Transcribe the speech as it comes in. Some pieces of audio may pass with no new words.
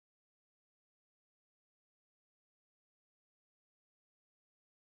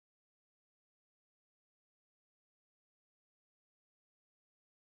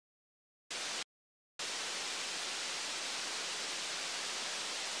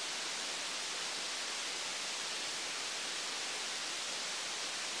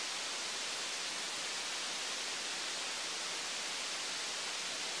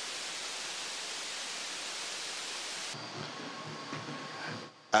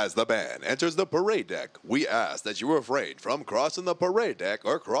As the band enters the parade deck, we ask that you refrain from crossing the parade deck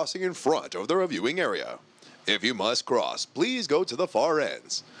or crossing in front of the reviewing area. If you must cross, please go to the far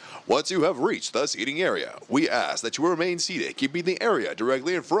ends. Once you have reached the seating area, we ask that you remain seated, keeping the area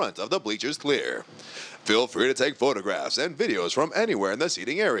directly in front of the bleachers clear. Feel free to take photographs and videos from anywhere in the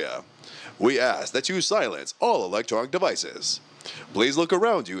seating area. We ask that you silence all electronic devices. Please look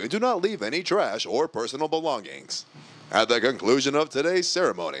around you and do not leave any trash or personal belongings. At the conclusion of today's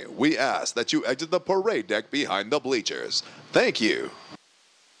ceremony, we ask that you exit the parade deck behind the bleachers. Thank you.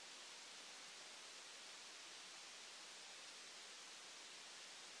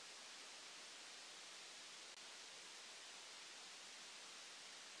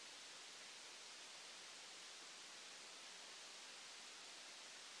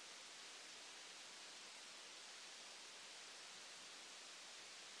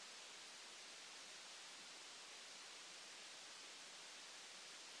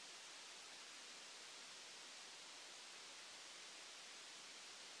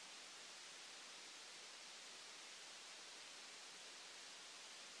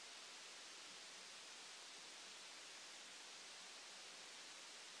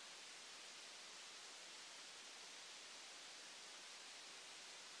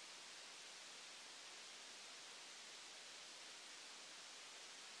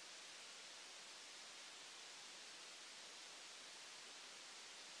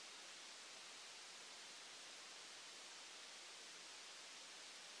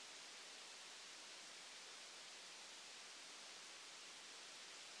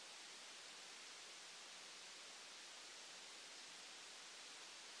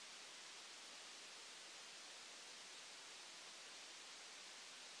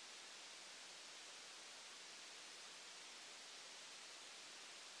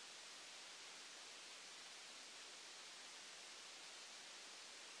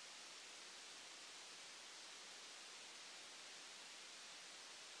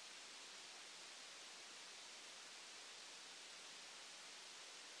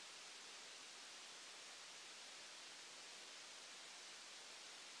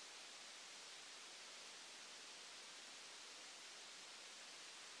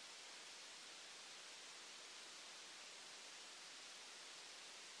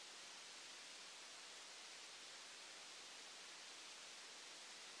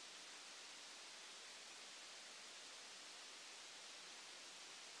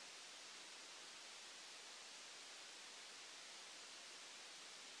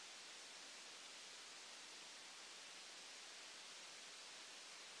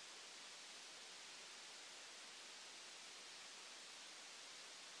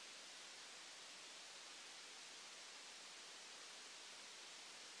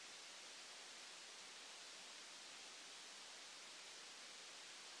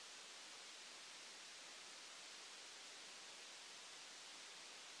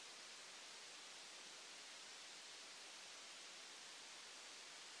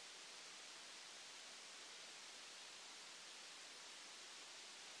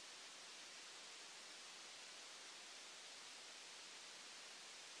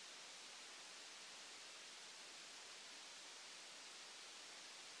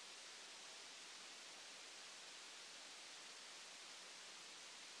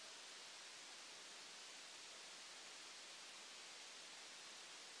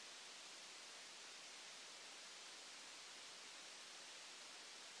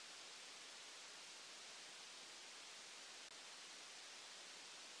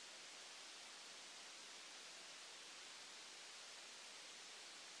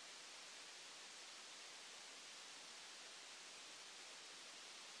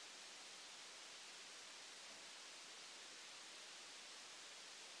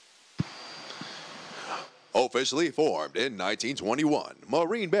 Officially formed in 1921,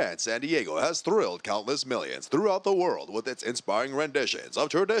 Marine Band San Diego has thrilled countless millions throughout the world with its inspiring renditions of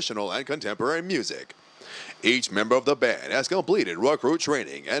traditional and contemporary music. Each member of the band has completed recruit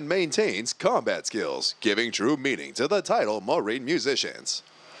training and maintains combat skills, giving true meaning to the title Marine Musicians.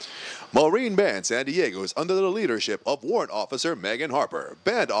 Marine Band San Diego is under the leadership of Warrant Officer Megan Harper,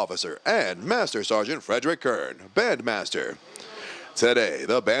 Band Officer, and Master Sergeant Frederick Kern, Bandmaster. Today,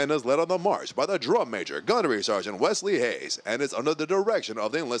 the band is led on the march by the Drum Major, Gunnery Sergeant Wesley Hayes, and is under the direction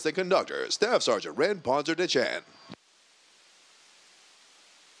of the enlisted conductor, Staff Sergeant Rand Ponzer DeChan.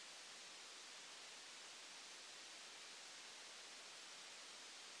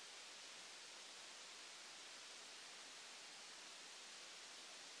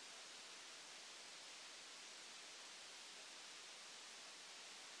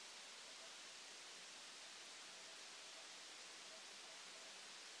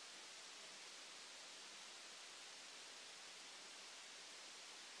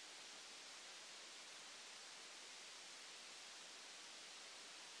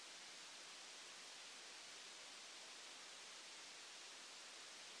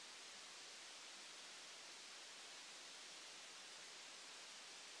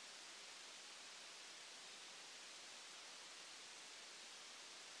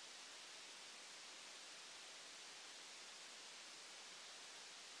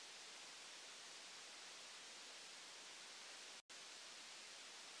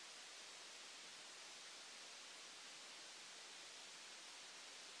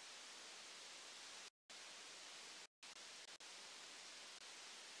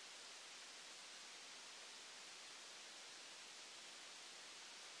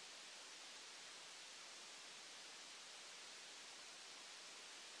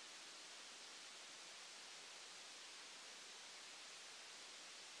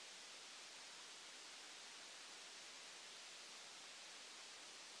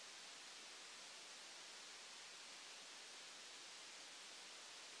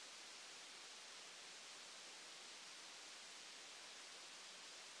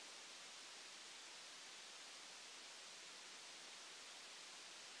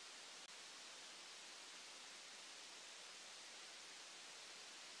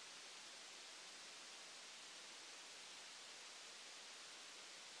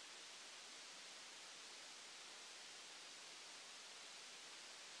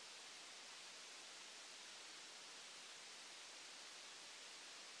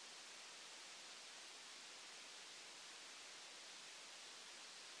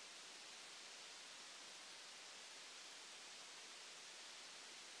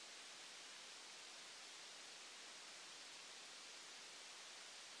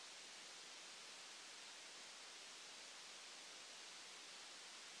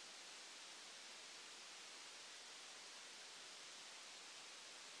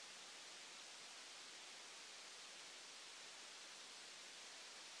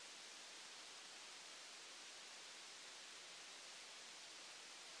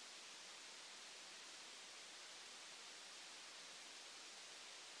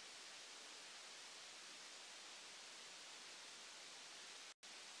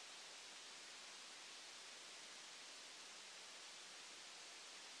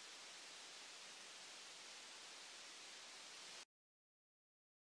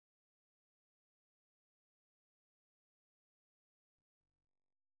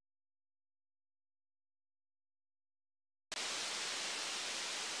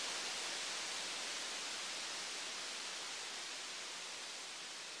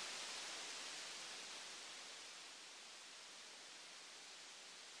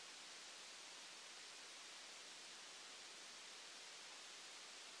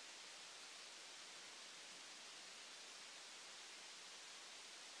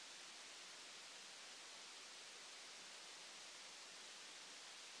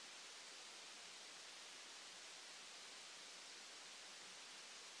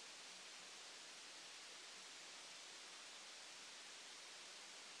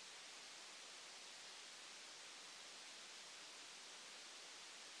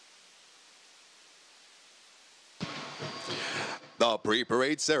 The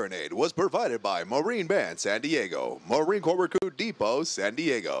pre-parade serenade was provided by Marine Band San Diego, Marine Corps Recruit Depot, San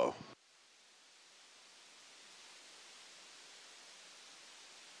Diego.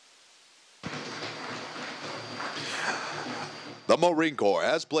 The Marine Corps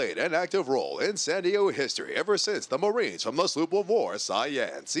has played an active role in San Diego history ever since the Marines from the sloop of war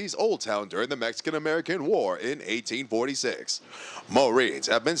Cyane seized Old Town during the Mexican-American War in 1846. Marines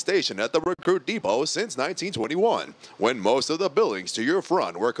have been stationed at the Recruit Depot since 1921, when most of the buildings to your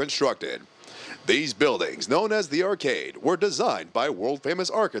front were constructed. These buildings, known as the Arcade, were designed by world-famous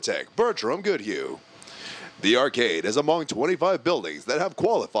architect Bertram Goodhue. The Arcade is among 25 buildings that have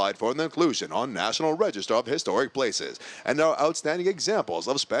qualified for an inclusion on National Register of Historic Places and are outstanding examples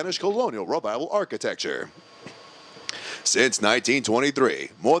of Spanish colonial revival architecture. Since 1923,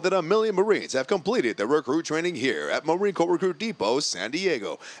 more than 1 million Marines have completed their recruit training here at Marine Corps Recruit Depot, San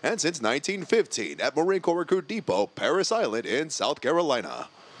Diego, and since 1915 at Marine Corps Recruit Depot, Parris Island in South Carolina.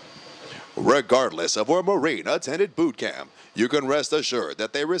 Regardless of where a Marine attended boot camp, you can rest assured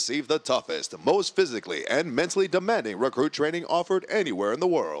that they receive the toughest, most physically and mentally demanding recruit training offered anywhere in the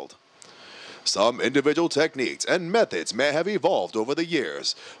world. Some individual techniques and methods may have evolved over the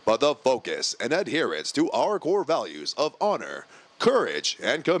years, but the focus and adherence to our core values of honor, courage,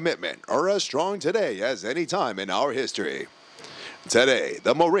 and commitment are as strong today as any time in our history. Today,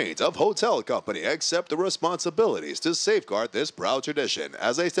 the Marines of Hotel Company accept the responsibilities to safeguard this proud tradition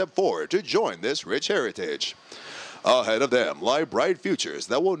as they step forward to join this rich heritage. Ahead of them lie bright futures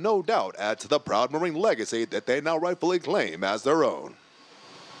that will no doubt add to the proud Marine legacy that they now rightfully claim as their own.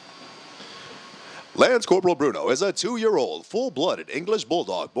 Lance Corporal Bruno is a 2-year-old, full-blooded English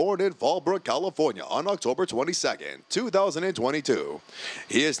Bulldog born in Fallbrook, California on October 22, 2022.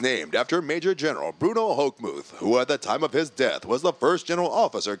 He is named after Major General Bruno Hochmuth, who at the time of his death was the first general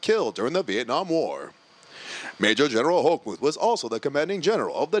officer killed during the Vietnam War. Major General Hochmuth was also the commanding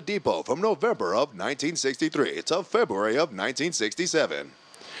general of the depot from November of 1963 to February of 1967.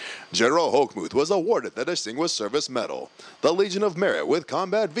 General Hochmuth was awarded the Distinguished Service Medal, the Legion of Merit with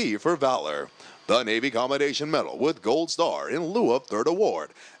Combat V for Valor, the Navy Commendation Medal with Gold Star in lieu of Third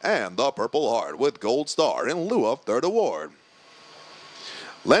Award, and the Purple Heart with Gold Star in lieu of Third Award.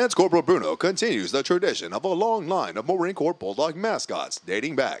 Lance Corporal Bruno continues the tradition of a long line of Marine Corps Bulldog mascots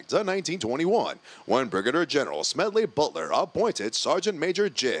dating back to 1921, when Brigadier General Smedley Butler appointed Sergeant Major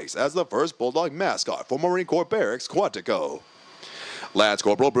Jiggs as the first Bulldog mascot for Marine Corps Barracks, Quantico. Lance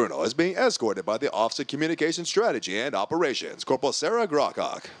Corporal Bruno is being escorted by the Office of Communication Strategy and Operations, Corporal Sarah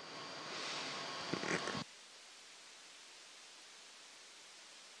Grockock.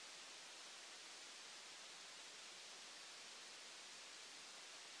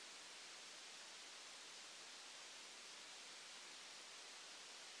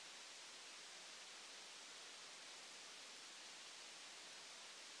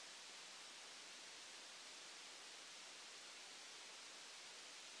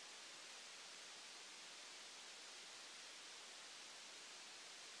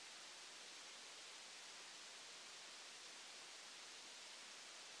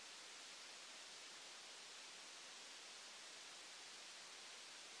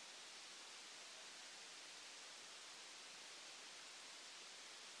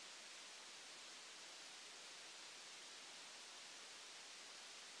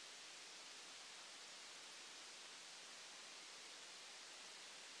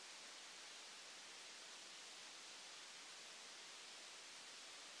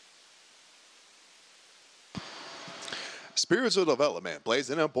 Spiritual development plays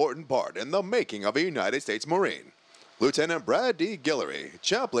an important part in the making of a United States Marine. Lieutenant Brad D. Guillory,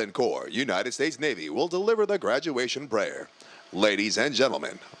 Chaplain Corps, United States Navy, will deliver the graduation prayer. Ladies and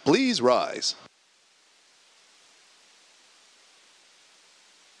gentlemen, please rise.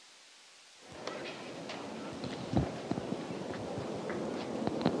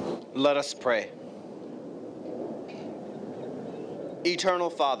 Let us pray. Eternal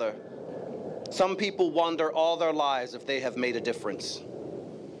Father, some people wonder all their lives if they have made a difference.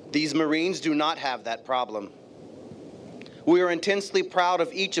 These Marines do not have that problem. We are intensely proud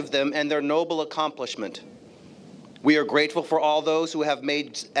of each of them and their noble accomplishment. We are grateful for all those who have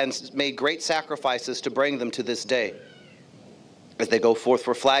made great sacrifices to bring them to this day. As they go forth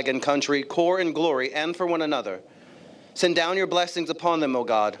for flag and country, corps and glory, and for one another, send down your blessings upon them, O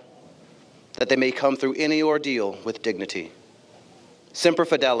God, that they may come through any ordeal with dignity. Semper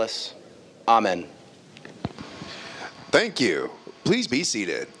Fidelis. Amen. Thank you. Please be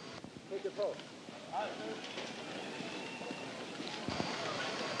seated.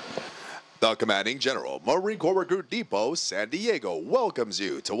 The Commanding General, Marine Corps Recruit Depot, San Diego, welcomes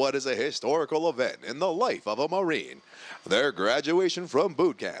you to what is a historical event in the life of a Marine, their graduation from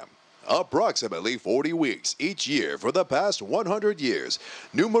boot camp. Approximately 40 weeks each year for the past 100 years,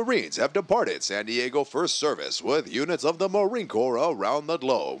 new Marines have departed San Diego for service with units of the Marine Corps around the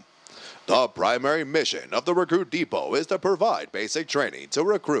globe. The primary mission of the Recruit Depot is to provide basic training to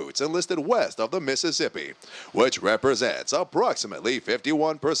recruits enlisted west of the Mississippi, which represents approximately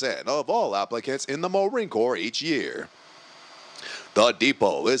 51% of all applicants in the Marine Corps each year. The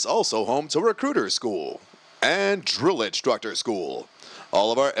depot is also home to Recruiter School and Drill Instructor School.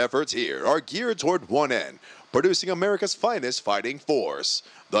 All of our efforts here are geared toward one end, producing America's finest fighting force,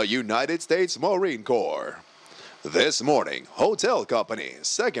 the United States Marine Corps. This morning, Hotel Company,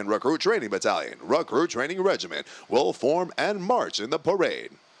 2nd Recruit Training Battalion, Recruit Training Regiment will form and march in the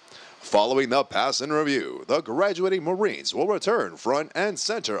parade. Following the pass and review, the graduating Marines will return front and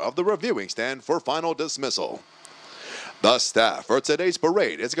center of the reviewing stand for final dismissal. The staff for today's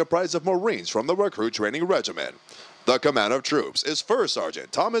parade is comprised of Marines from the Recruit Training Regiment. The command of troops is First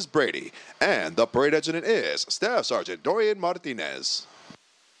Sergeant Thomas Brady, and the parade adjutant is Staff Sergeant Dorian Martinez.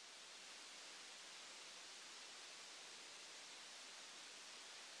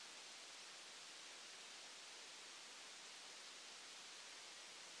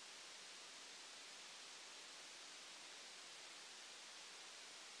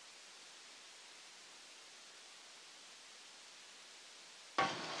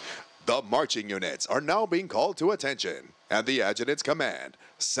 The marching units are now being called to attention, and the adjutant's command,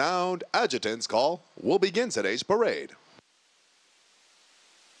 Sound Adjutant's Call, will begin today's parade.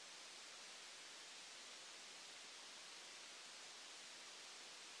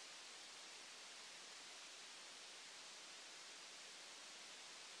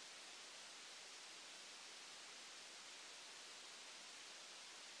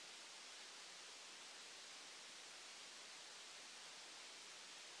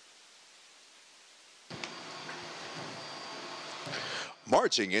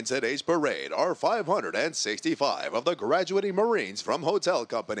 Marching in today's parade are 565 of the graduating Marines from Hotel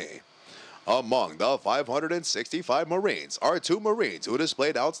Company. Among the 565 Marines are 2 Marines who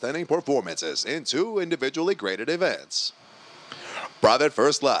displayed outstanding performances in 2 individually graded events. Private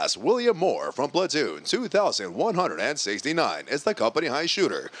First Class William Moore from Platoon 2169 is the company high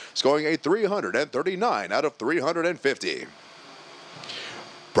shooter, scoring a 339 out of 350.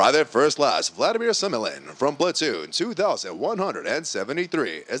 Private First Class Vladimir Similin from Platoon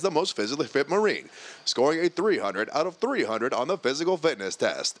 2173 is the most physically fit Marine, scoring a 300 out of 300 on the physical fitness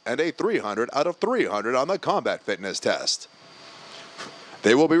test and a 300 out of 300 on the combat fitness test.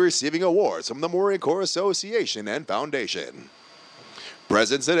 They will be receiving awards from the Marine Corps Association and Foundation.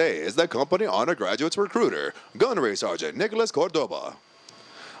 Present today is the Company Honor Graduates Recruiter, Gunnery Sergeant Nicholas Cordoba.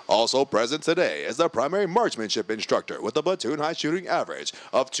 Also present today is the primary marksmanship instructor with a platoon high shooting average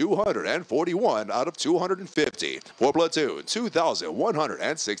of 241 out of 250 for Platoon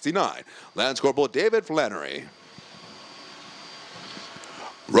 2169, Lance Corporal David Flannery.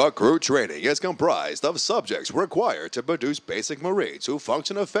 Recruit training is comprised of subjects required to produce basic Marines who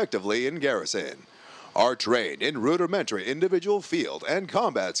function effectively in garrison, are trained in rudimentary individual field and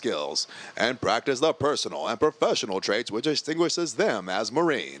combat skills, and practice the personal and professional traits which distinguishes them as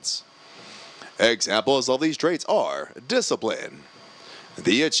Marines. Examples of these traits are discipline,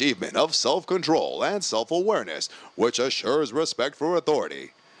 the achievement of self-control and self-awareness which assures respect for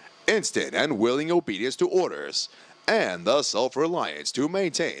authority, instant and willing obedience to orders, and the self-reliance to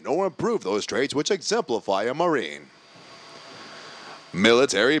maintain or improve those traits which exemplify a Marine.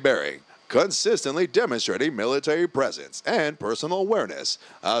 Military bearing, consistently demonstrating military presence and personal awareness,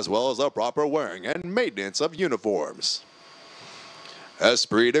 as well as the proper wearing and maintenance of uniforms.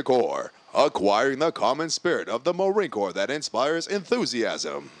 Esprit de corps, acquiring the common spirit of the Marine Corps that inspires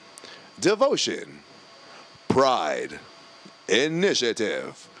enthusiasm, devotion, pride,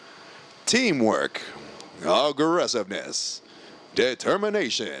 initiative, teamwork, aggressiveness,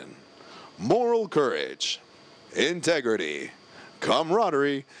 determination, moral courage, integrity,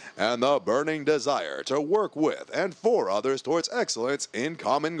 camaraderie, and the burning desire to work with and for others towards excellence in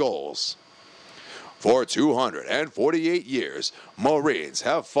common goals. For 248 years, Marines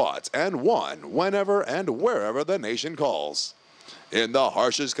have fought and won whenever and wherever the nation calls. In the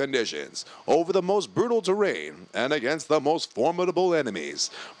harshest conditions, over the most brutal terrain, and against the most formidable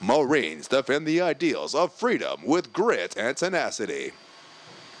enemies, Marines defend the ideals of freedom with grit and tenacity.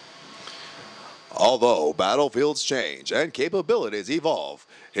 Although battlefields change and capabilities evolve,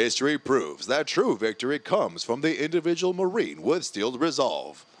 history proves that true victory comes from the individual Marine with steeled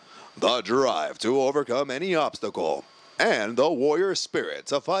resolve, the drive to overcome any obstacle, and the warrior spirit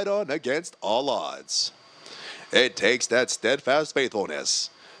to fight on against all odds. It takes that steadfast faithfulness,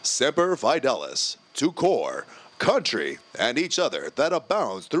 semper fidelis, to corps, country, and each other that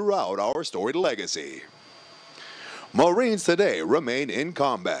abounds throughout our storied legacy. Marines today remain in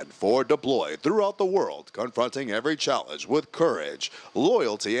combat or deployed throughout the world, confronting every challenge with courage,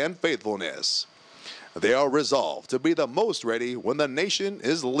 loyalty, and faithfulness. They are resolved to be the most ready when the nation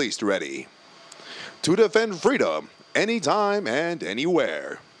is least ready. To defend freedom anytime and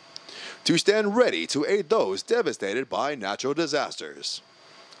anywhere. To stand ready to aid those devastated by natural disasters.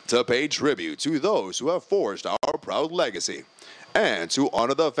 To pay tribute to those who have forged our proud legacy, and to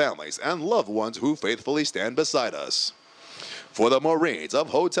honor the families and loved ones who faithfully stand beside us. For the Marines of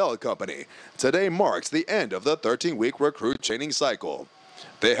Hotel Company, today marks the end of the 13-week recruit training cycle.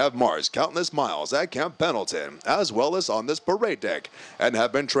 They have marched countless miles at Camp Pendleton, as well as on this parade deck, and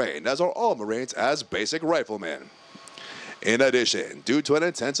have been trained as our All-Marines as basic riflemen. In addition, due to an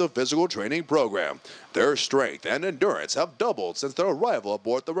intensive physical training program, their strength and endurance have doubled since their arrival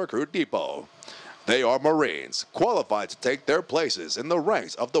aboard the recruit depot. They are Marines, qualified to take their places in the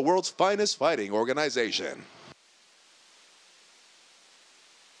ranks of the world's finest fighting organization.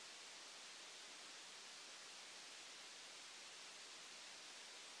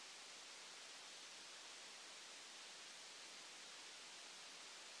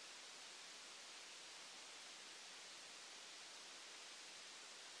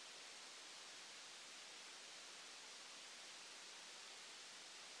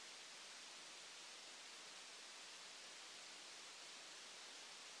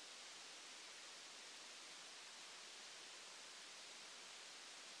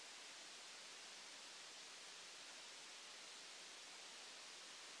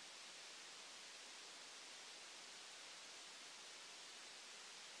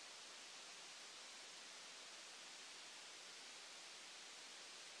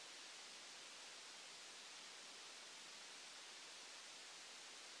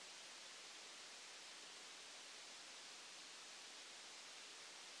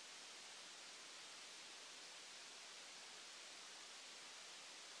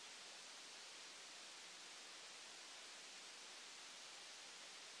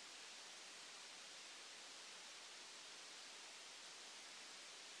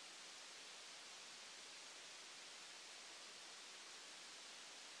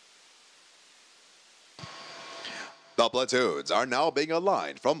 The platoons are now being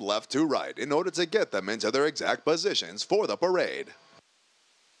aligned from left to right in order to get them into their exact positions for the parade.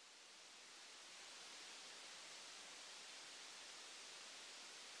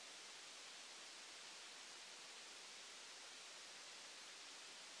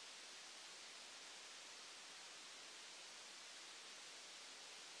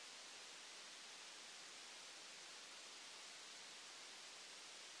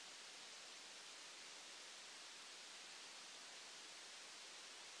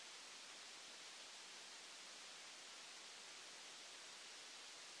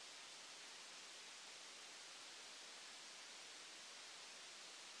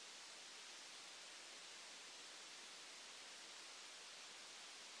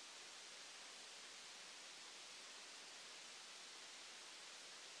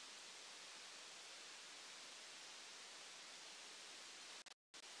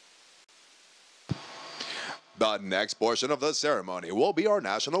 The next portion of the ceremony will be our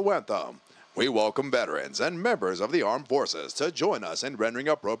national anthem. We welcome veterans and members of the armed forces to join us in rendering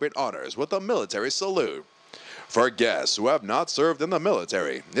appropriate honors with a military salute. For guests who have not served in the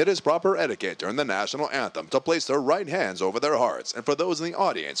military, it is proper etiquette during the national anthem to place their right hands over their hearts, and for those in the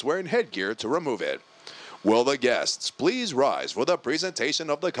audience wearing headgear to remove it. Will the guests please rise for the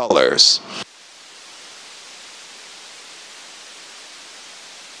presentation of the colors?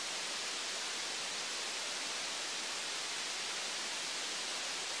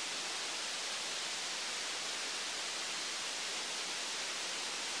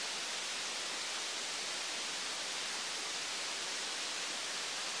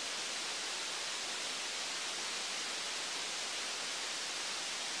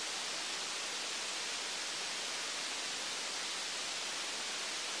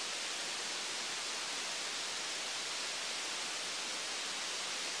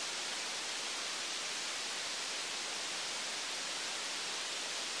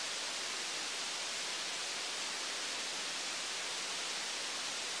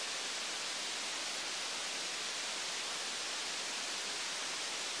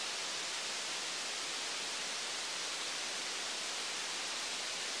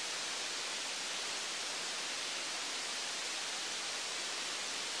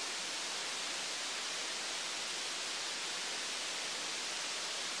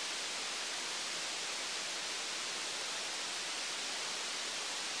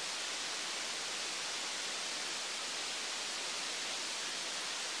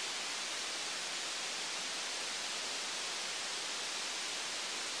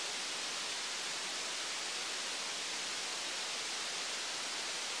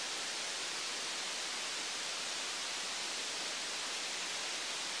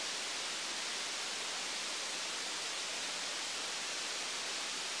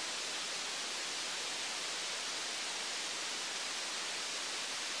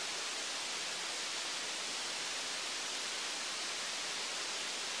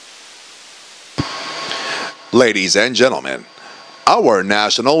 Ladies and gentlemen, our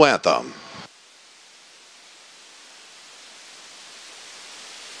national anthem.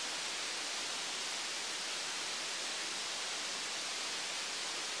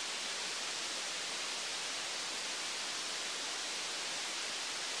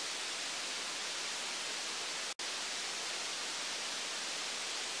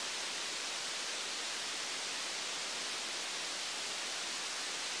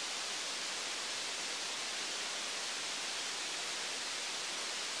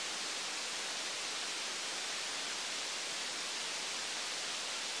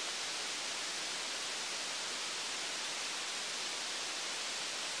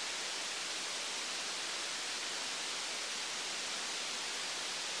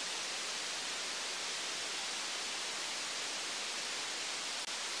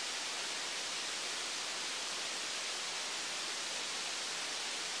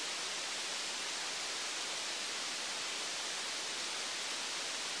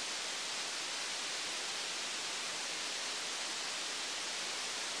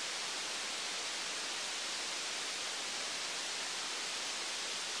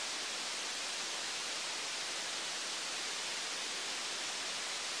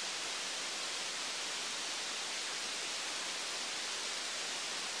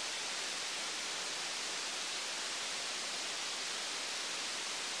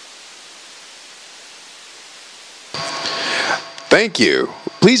 Thank you.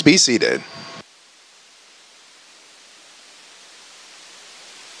 Please be seated.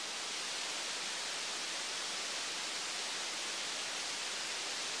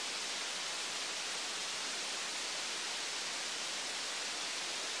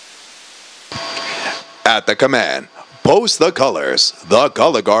 At the command, post the colors. The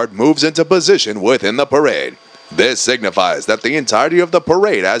color guard moves into position within the parade. This signifies that the entirety of the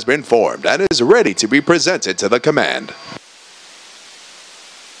parade has been formed and is ready to be presented to the command.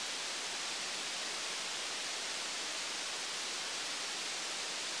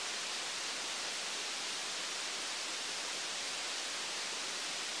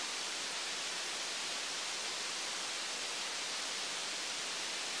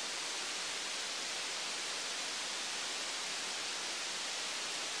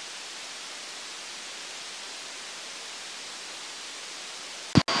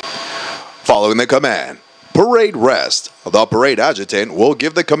 Following the command, parade rest. The parade adjutant will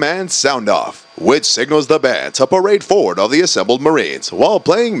give the command sound off, which signals the band to parade forward of the assembled Marines while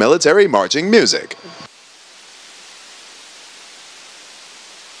playing military marching music.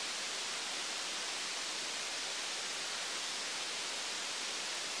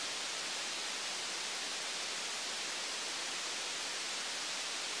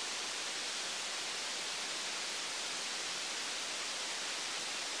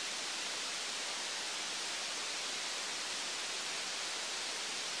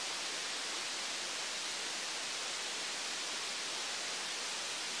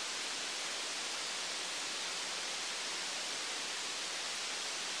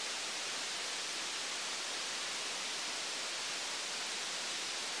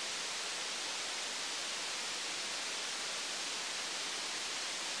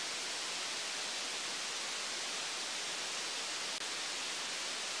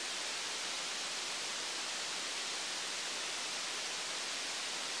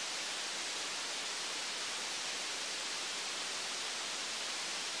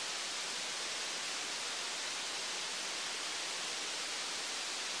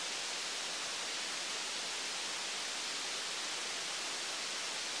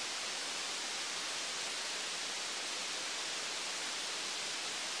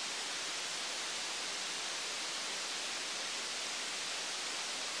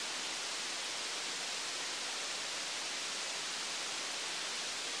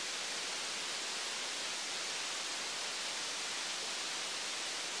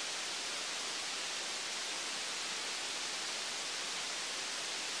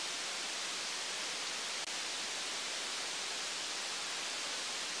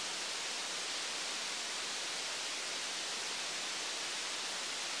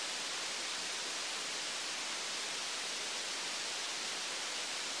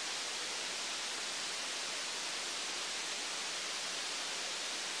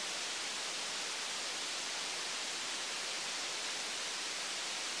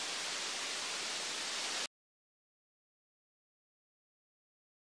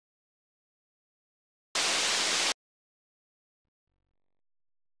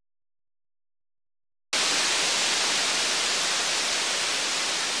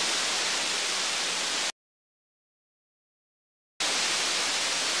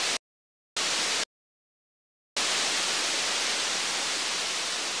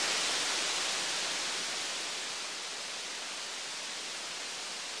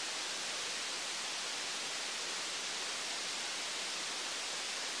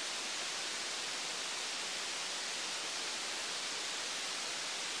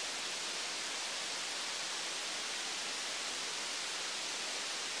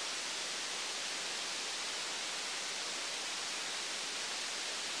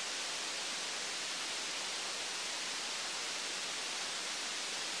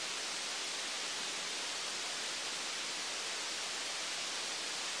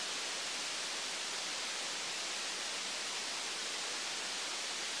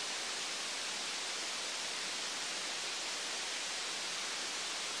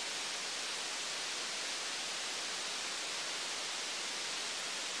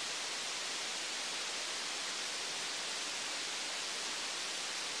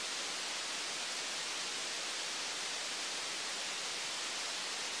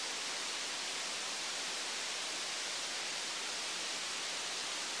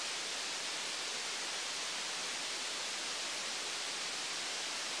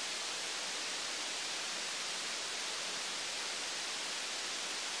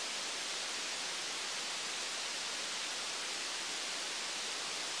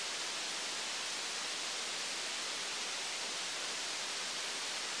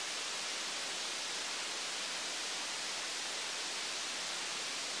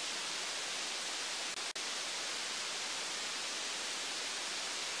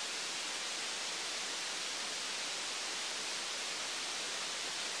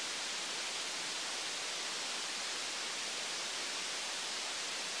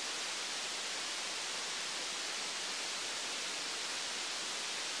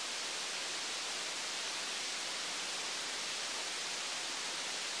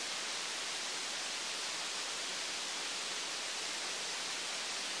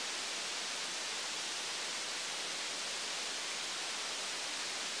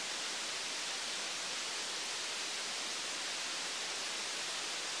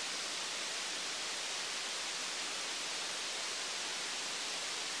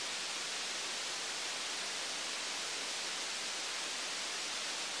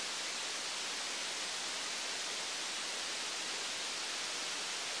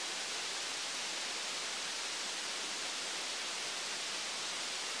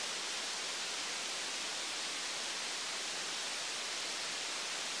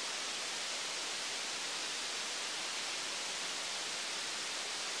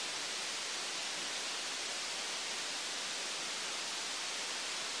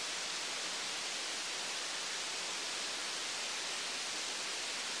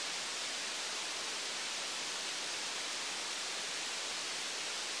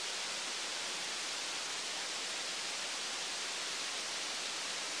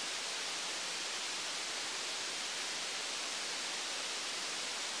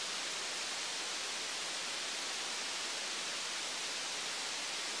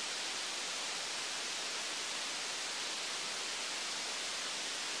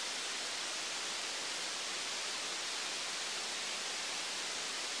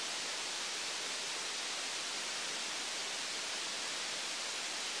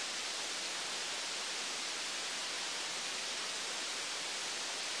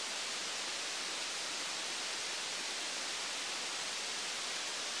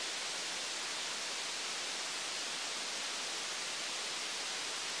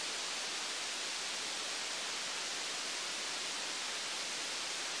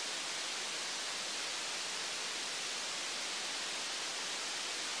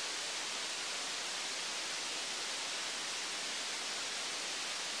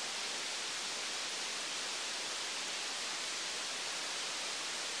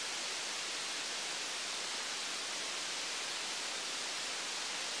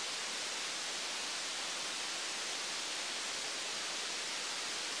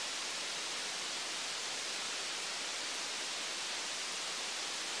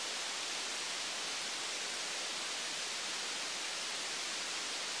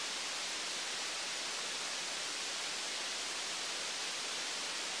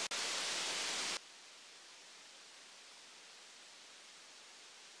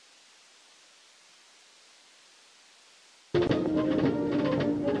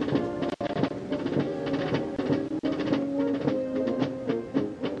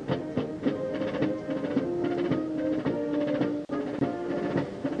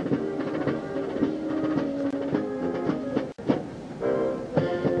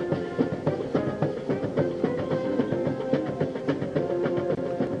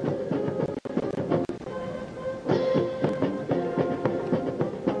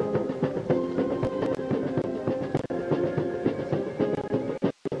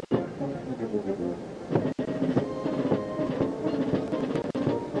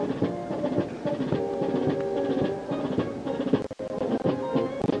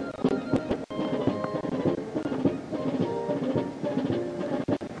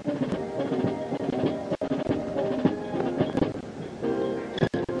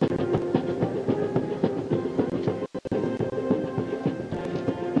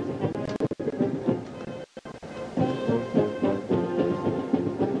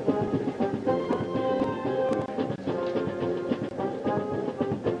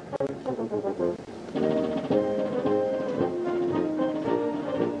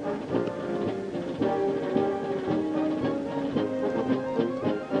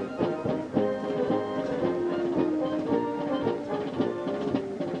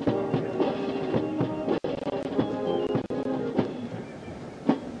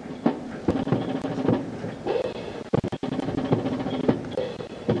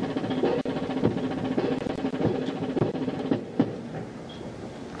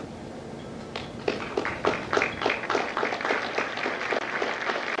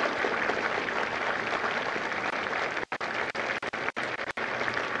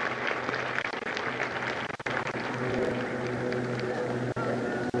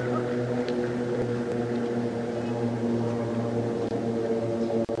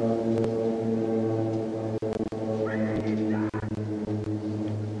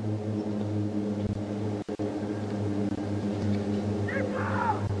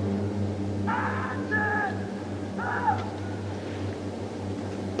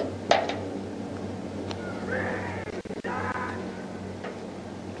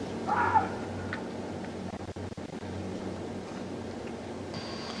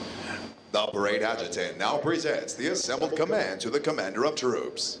 The parade adjutant now presents the assembled command to the commander of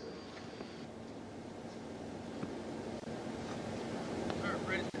troops. Sir,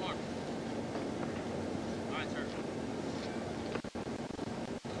 ready to march. All right, sir.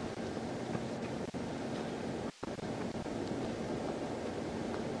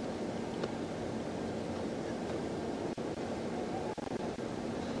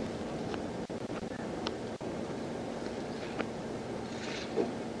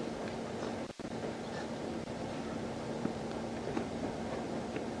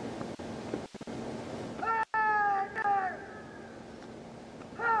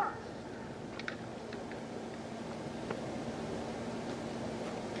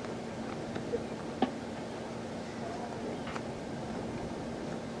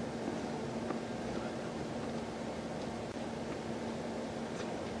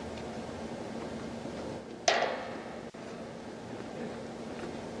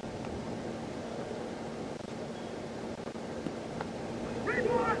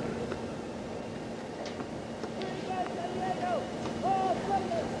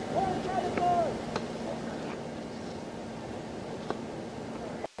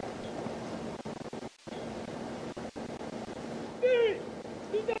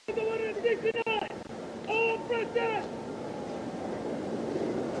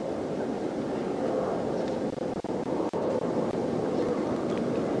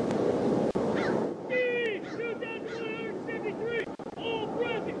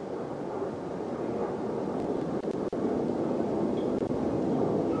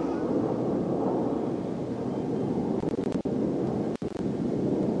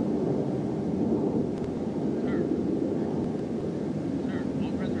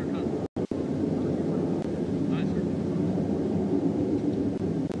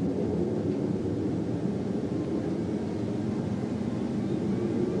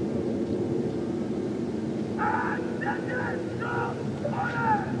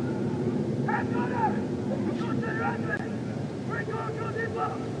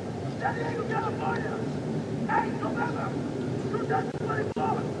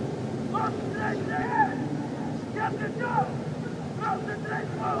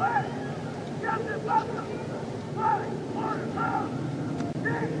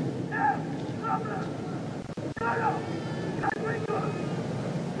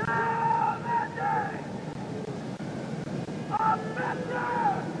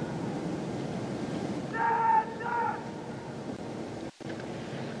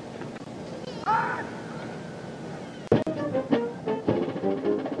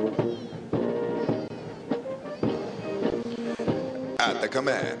 At the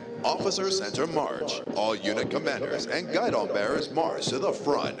command, Officer Center March. All unit commanders and guidon bearers march to the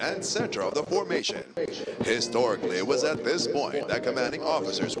front and center of the formation. Historically, it was at this point that commanding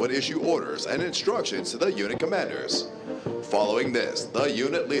officers would issue orders and instructions to the unit commanders. Following this, the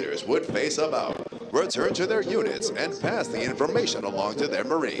unit leaders would face about, return to their units, and pass the information along to their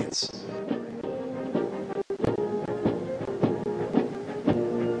Marines.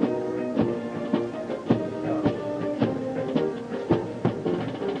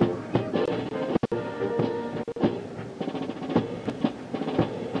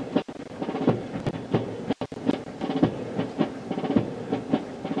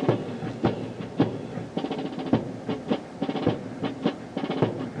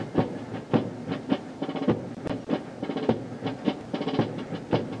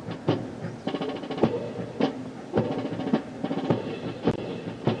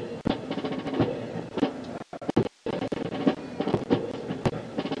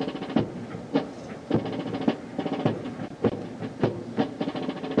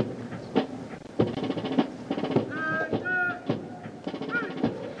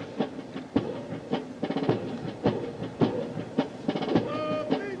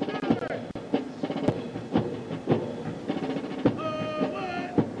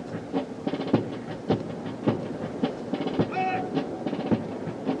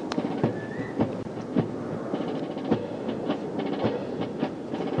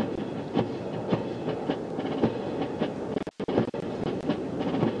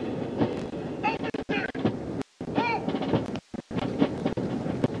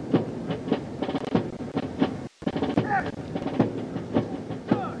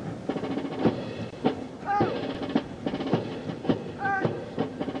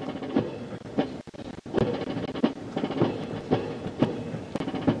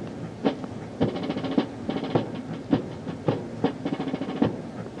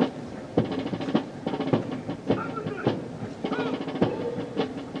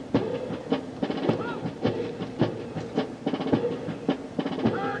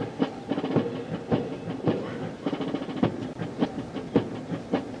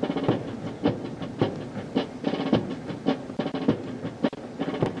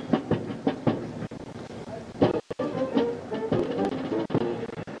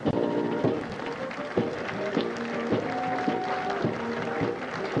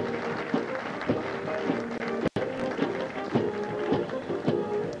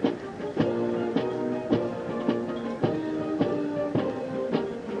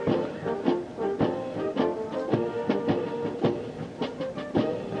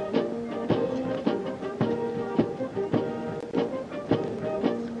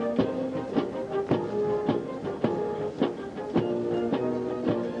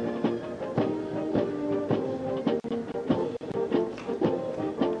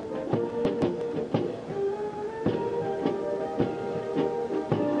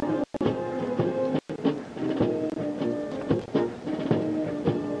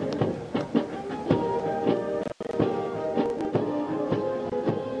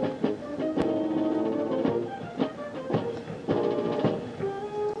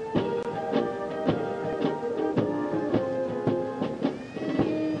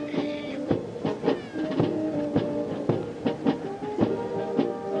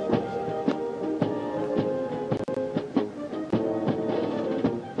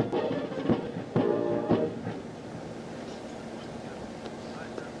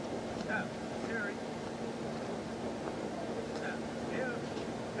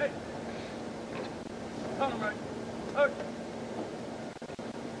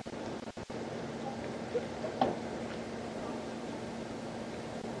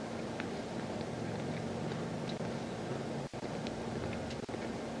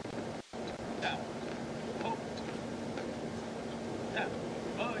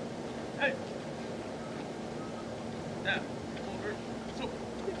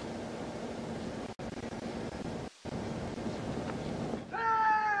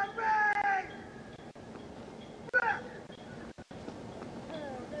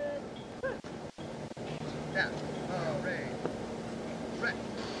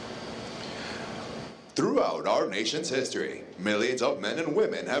 Throughout our nation's history, millions of men and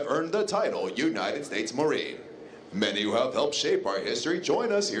women have earned the title United States Marine. Many who have helped shape our history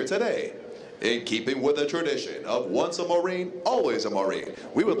join us here today. In keeping with the tradition of once a Marine, always a Marine,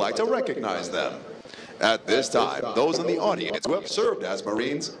 we would like to recognize them. At this time, those in the audience who have served as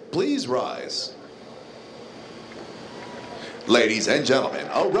Marines, please rise. Ladies and gentlemen,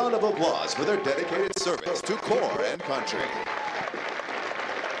 a round of applause for their dedicated service to Corps and country.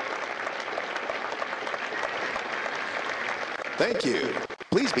 Thank you.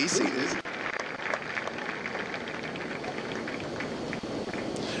 Please be seated.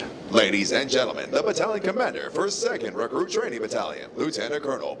 Ladies and gentlemen, the battalion commander for 2nd Recruit Training Battalion, Lieutenant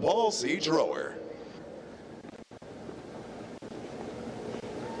Colonel Paul C. Drower.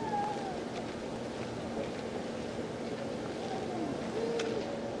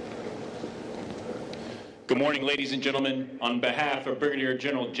 Good morning, ladies and gentlemen. On behalf of Brigadier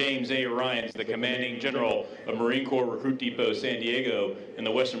General James A. Ryans, the Commanding General of Marine Corps Recruit Depot San Diego in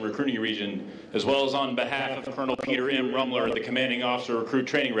the Western Recruiting Region, as well as on behalf of Colonel Peter M. Rumler, the Commanding Officer Recruit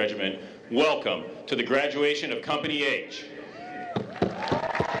Training Regiment, welcome to the graduation of Company H.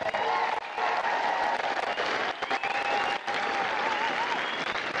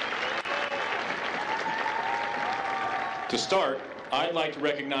 To start, I'd like to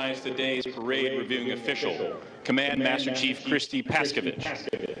recognize today's parade reviewing official, Command Master Chief Christy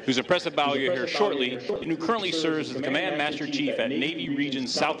Paskovich, whose impressive bow you'll hear shortly, and who currently serves as the Command Master Chief at Navy Region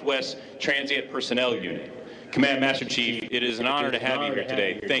Southwest Transient Personnel Unit. Command Master Chief, it is an honor to have you here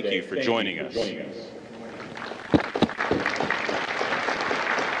today. Thank you for joining us.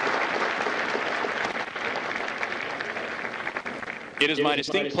 It is my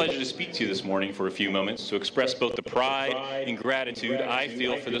distinct pleasure to speak to you this morning for a few moments to express both the pride and gratitude I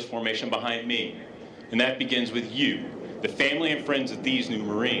feel for this formation behind me. And that begins with you, the family and friends of these new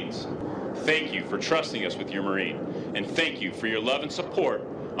Marines. Thank you for trusting us with your Marine, and thank you for your love and support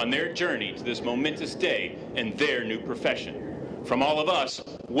on their journey to this momentous day in their new profession. From all of us,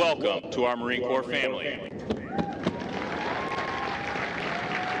 welcome to our Marine Corps family.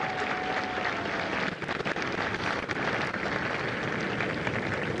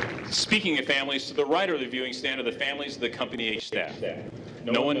 Speaking of families, to the right of the viewing stand are the families of the Company H staff.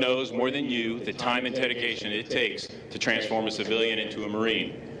 No one knows more than you the time and dedication it takes to transform a civilian into a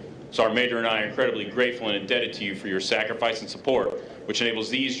Marine. So our Major and I are incredibly grateful and indebted to you for your sacrifice and support, which enables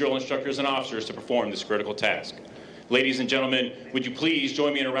these drill instructors and officers to perform this critical task. Ladies and gentlemen, would you please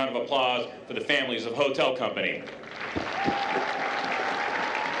join me in a round of applause for the families of Hotel Company.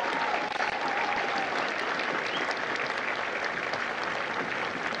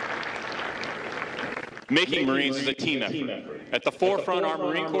 Making Marines is a team effort. At the forefront are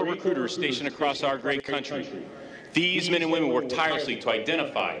Marine Corps recruiters stationed across our great country. These men and women work tirelessly to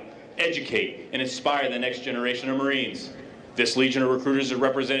identify, educate, and inspire the next generation of Marines. This Legion of Recruiters is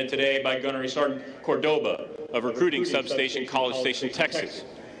represented today by Gunnery Sergeant Cordoba of Recruiting Substation College Station, Texas,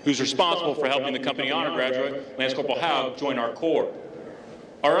 who's responsible for helping the company honor graduate Lance Corporal Howe join our Corps.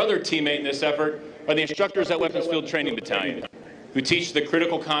 Our other teammate in this effort are the instructors at Weapons Field Training Battalion, who teach the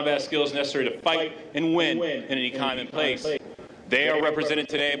critical combat skills necessary to fight and win in any time and place. They are represented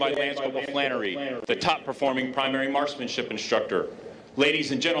today by Lance Corporal Flannery, the top-performing primary marksmanship instructor.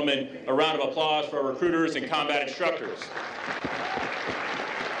 Ladies and gentlemen, a round of applause for our recruiters and combat instructors.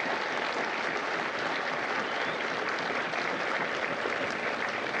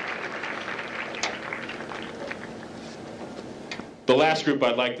 The last group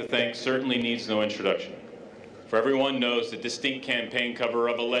I'd like to thank certainly needs no introduction, for everyone knows the distinct campaign cover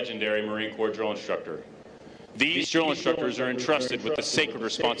of a legendary Marine Corps drill instructor. These drill instructors are entrusted with the sacred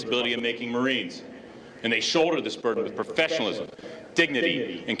responsibility of making Marines, and they shoulder this burden with professionalism,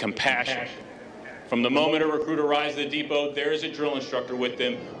 dignity, and compassion. From the moment a recruit arrives at the depot, there is a drill instructor with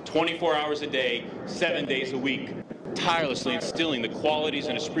them 24 hours a day, 7 days a week, tirelessly instilling the qualities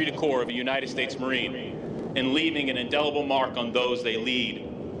and esprit de corps of a United States Marine, and leaving an indelible mark on those they lead.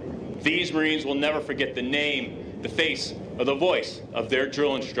 These Marines will never forget the name, the face, or the voice of their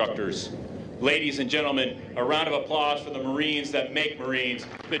drill instructors. Ladies and gentlemen, a round of applause for the Marines that make Marines,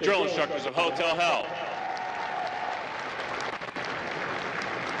 the drill instructors of Hotel Hell.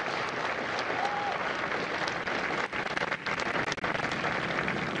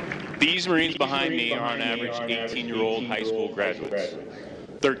 These Marines behind me are on average 18-year-old high school graduates.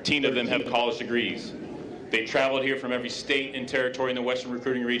 13 of them have college degrees. They traveled here from every state and territory in the Western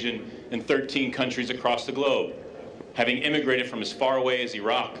Recruiting Region and 13 countries across the globe, having immigrated from as far away as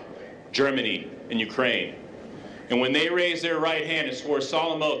Iraq, Germany, and Ukraine. And when they raised their right hand and swore a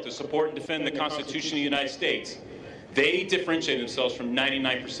solemn oath to support and defend the Constitution of the United States, they differentiated themselves from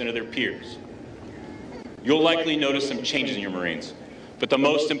 99% of their peers. You'll likely notice some changes in your Marines, but the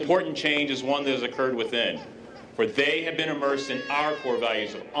most important change is one that has occurred within, for they have been immersed in our core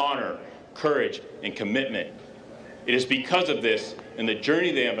values of honor, courage, and commitment. It is because of this and the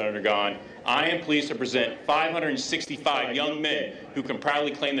journey they have undergone, I am pleased to present 565 young men who can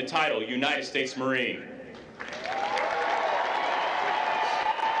proudly claim the title United States Marine.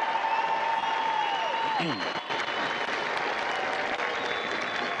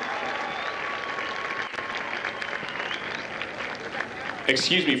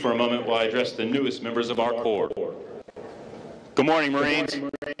 Excuse me for a moment while I address the newest members of our Corps. Good morning, Marines.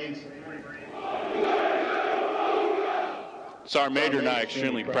 Sergeant Major and I are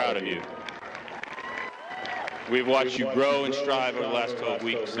extremely proud of you. We've watched you grow and strive over the last 12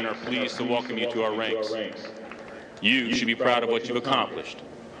 weeks and are pleased to welcome you to our ranks. You should be proud of what you've accomplished.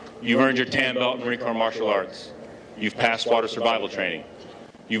 You've earned your tan belt in Marine Corps martial arts. You've passed water survival training.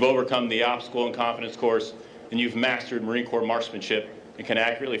 You've overcome the obstacle and confidence course, and you've mastered Marine Corps marksmanship and can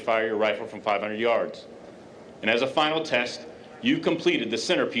accurately fire your rifle from 500 yards. And as a final test, you've completed the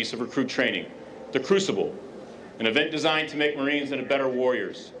centerpiece of recruit training, the Crucible, an event designed to make Marines into better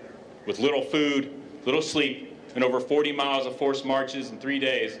warriors. With little food, little sleep, and over 40 miles of forced marches in 3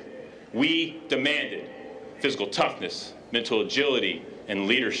 days, we demanded physical toughness, mental agility, and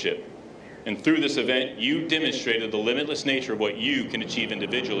leadership. And through this event, you demonstrated the limitless nature of what you can achieve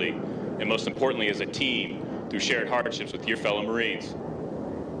individually, and most importantly as a team, through shared hardships with your fellow Marines.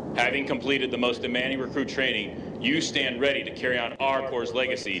 Having completed the most demanding recruit training, you stand ready to carry on our Corps'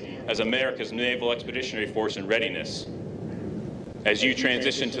 legacy as America's Naval Expeditionary Force in readiness. As you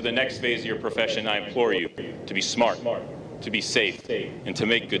transition to the next phase of your profession, I implore you to be smart, to be safe, and to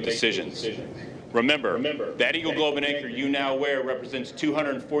make good decisions. Remember, that Eagle Globe and Anchor you now wear represents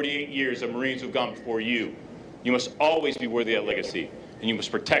 248 years of Marines who've gone before you. You must always be worthy of that legacy, and you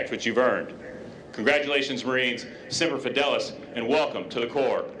must protect what you've earned. Congratulations, Marines, Semper Fidelis, and welcome to the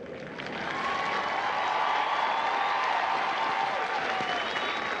Corps.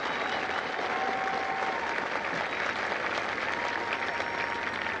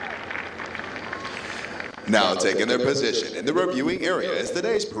 Now taking their position in the reviewing area is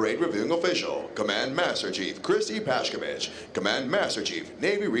today's parade reviewing official, Command Master Chief Christy Pashkovich, Command Master Chief,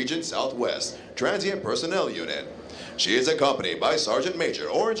 Navy Region Southwest, Transient Personnel Unit. She is accompanied by Sergeant Major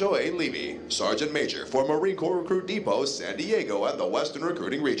Orange O.A. Levy, Sergeant Major for Marine Corps Recruit Depot, San Diego at the Western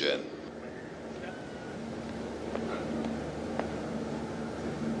Recruiting Region.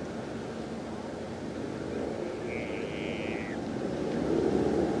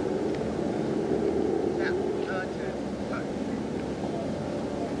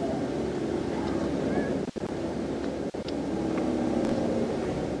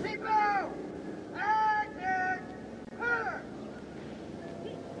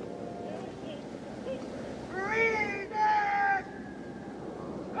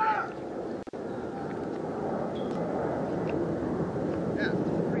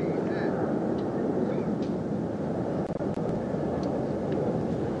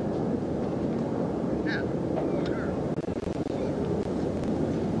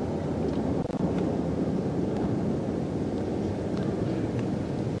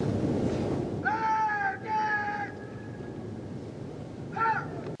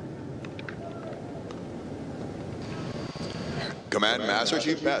 Command Master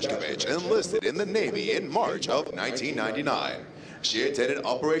Chief Pashkovich enlisted in the Navy in March of 1999. She attended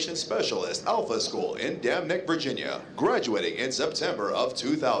Operations Specialist Alpha School in Dam Neck, Virginia, graduating in September of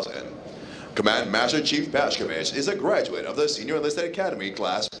 2000. Command Master Chief Pashkovich is a graduate of the Senior Enlisted Academy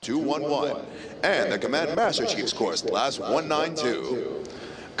Class 211 and the Command Master Chief's Course Class 192.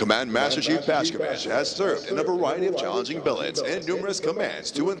 Command Master Chief Pashkovich has served in a variety of challenging billets in numerous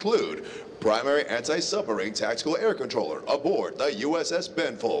commands to include Primary Anti-Submarine Tactical Air Controller aboard the USS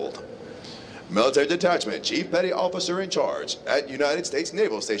Benfold, Military Detachment Chief Petty Officer in Charge at United States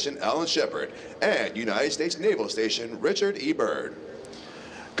Naval Station Alan Shepard and United States Naval Station Richard E. Byrd.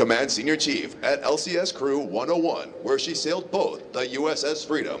 Command Senior Chief at LCS Crew 101, where she sailed both the USS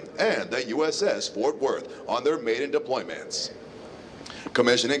Freedom and the USS Fort Worth on their maiden deployments.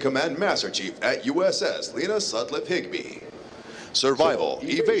 Commissioning Command Master Chief at USS Lena Sutcliffe Higbee. Survival,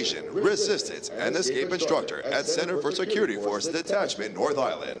 Evasion, Resistance, and Escape Instructor at Center for Security Forces Detachment North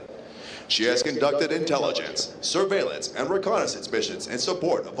Island. She has conducted intelligence, surveillance, and reconnaissance missions in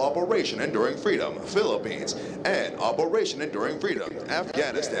support of Operation Enduring Freedom, Philippines, and Operation Enduring Freedom,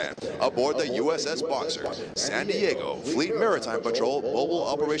 Afghanistan, aboard the USS Boxer, San Diego Fleet Maritime Patrol Mobile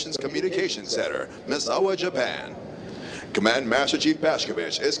Operations Communications Center, Misawa, Japan. Command Master Chief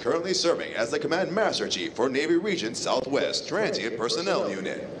Pashkovich is currently serving as the Command Master Chief for Navy Region Southwest Transient Personnel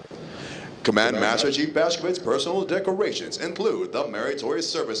Unit. Command Master Chief Bashkovitz's personal decorations include the Meritorious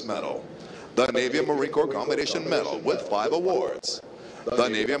Service Medal, the Navy and Marine Corps Combination Medal with 5 awards, the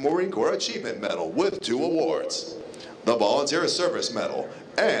Navy and Marine Corps Achievement Medal with 2 awards, the Volunteer Service Medal,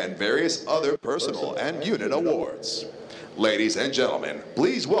 and various other personal and unit awards. Ladies and gentlemen,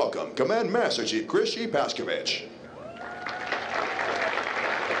 please welcome Command Master Chief Chris G. Bashkovich.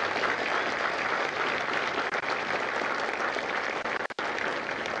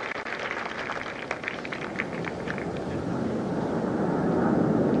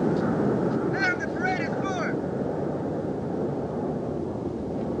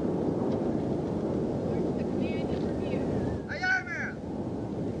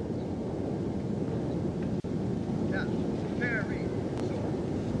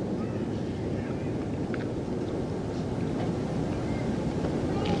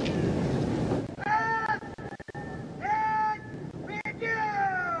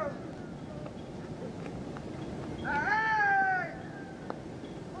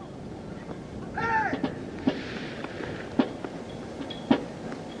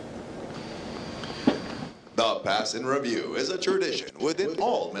 The pass in review is a tradition within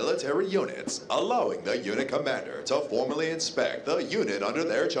all military units, allowing the unit commander to formally inspect the unit under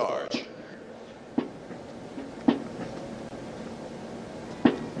their charge.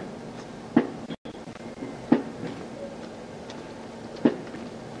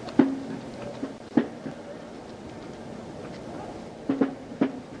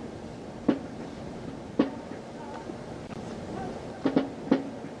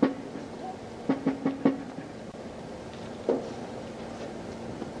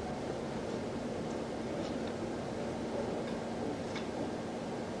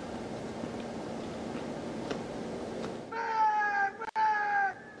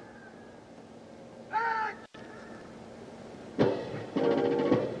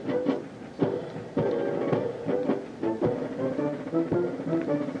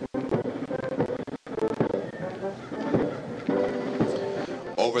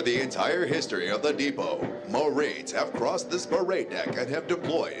 Over the entire history of the depot, Marines have crossed this parade deck and have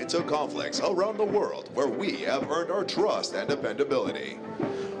deployed into conflicts around the world where we have earned our trust and dependability.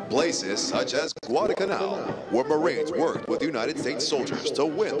 Places such as Guadalcanal, where Marines worked with United States soldiers to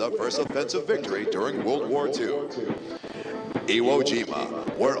win the first offensive victory during World War II. Iwo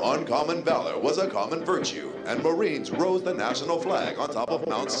Jima, where uncommon valor was a common virtue, and Marines rose the national flag on top of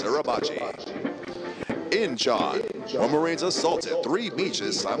Mount Suribachi. Incheon, where Marines assaulted 3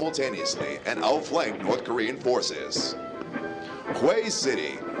 beaches simultaneously and outflanked North Korean forces. Hue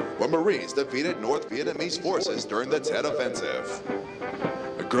City, where Marines defeated North Vietnamese forces during the Tet Offensive.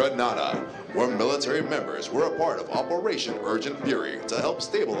 Grenada, where military members were a part of Operation Urgent Fury to help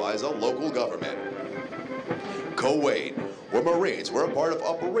stabilize a local government. Kuwait, where Marines were a part of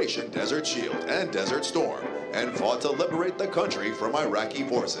Operation Desert Shield and Desert Storm and fought to liberate the country from Iraqi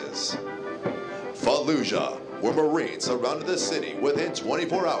forces. Fallujah, where Marines surrounded the city within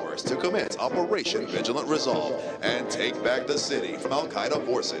 24 hours to commence Operation Vigilant Resolve and take back the city from Al-Qaeda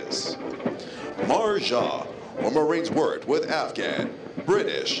forces. Marja, where Marines worked with Afghan,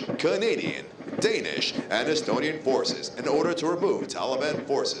 British, Canadian, Danish, and Estonian forces in order to remove Taliban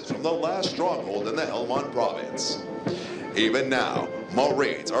forces from the last stronghold in the Helmand province. Even now,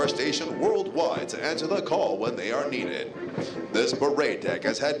 Marines are stationed worldwide to answer the call when they are needed. This parade deck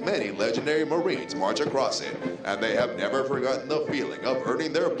has had many legendary Marines march across it, and they have never forgotten the feeling of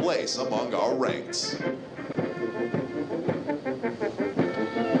earning their place among our ranks.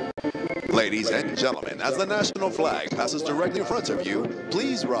 Ladies and gentlemen, as the national flag passes directly in front of you,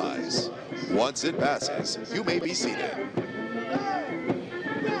 please rise. Once it passes, you may be seated.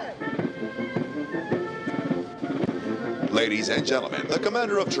 Ladies and gentlemen, the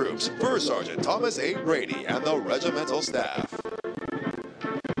Commander of Troops, First Sergeant Thomas A. Brady, and the regimental staff.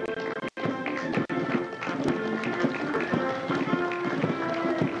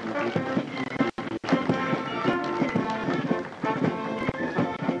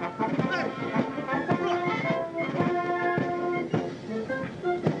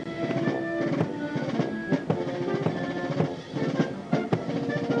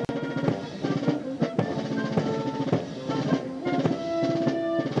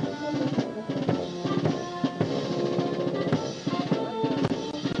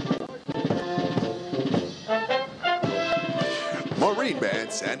 Marine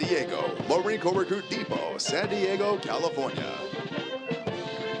Band San Diego, Marine Corps Recruit Depot, San Diego, California.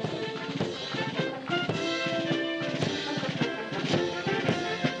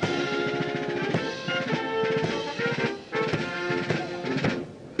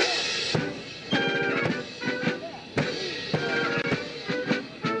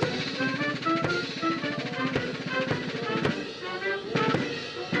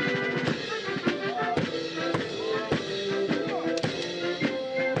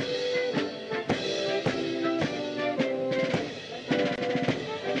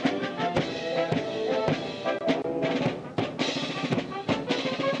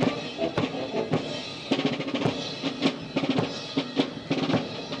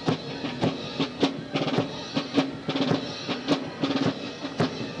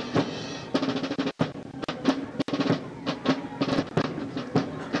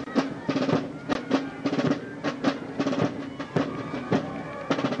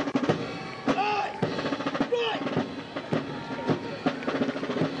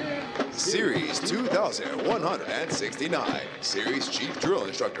 Series 2169, Series Chief Drill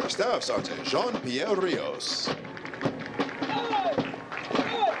Instructor Staff Sergeant Jean-Pierre Rios.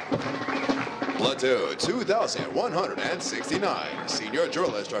 Platoon 2169, Senior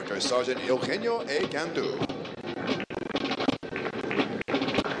Drill Instructor Sergeant Eugenio A. Cantu.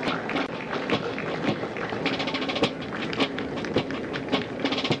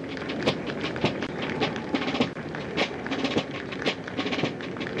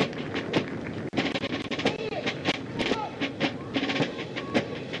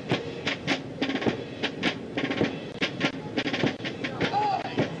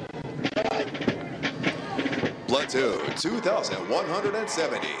 Platoon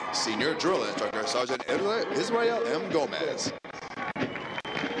 2170, Senior Drill Instructor Sergeant Israel M. Gomez.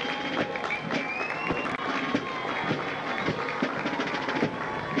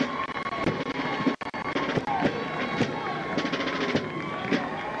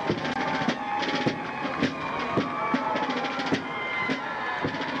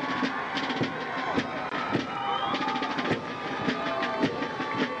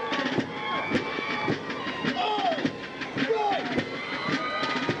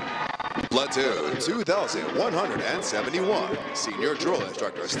 Platoon 2171, Senior Drill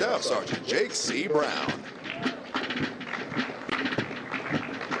Instructor Staff Sergeant Jake C. Brown.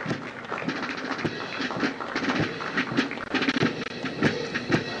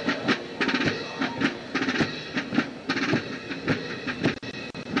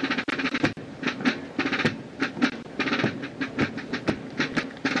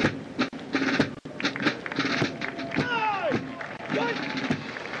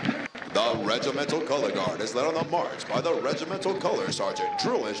 The Regimental Color Guard is led on the march by the Regimental Color Sergeant,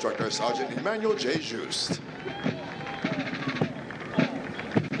 Drill Instructor Sergeant Emmanuel J. Just.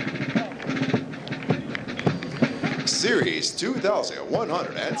 Series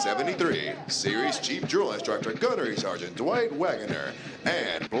 2173, Series Chief Drill Instructor Gunnery Sergeant Dwight Wagoner,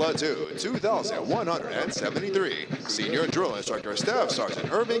 and Platoon 2173, Senior Drill Instructor Staff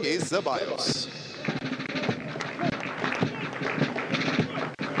Sergeant Irving E. Ceballos.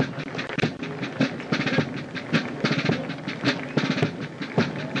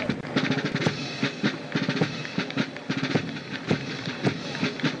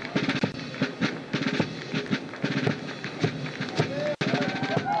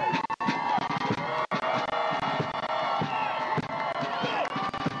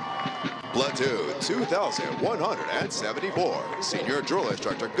 Platoon 2174, Senior Drill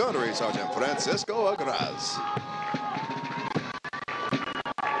Instructor Gunnery Sergeant Francisco Agraz.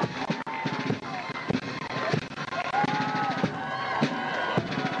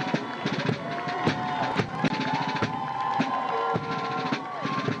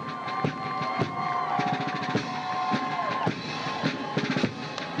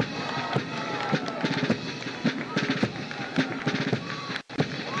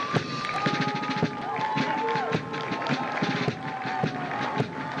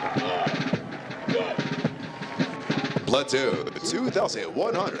 Platoon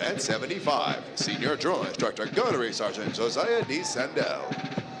 2175, Senior Drill Instructor Gunnery Sergeant Josiah D. Sandell.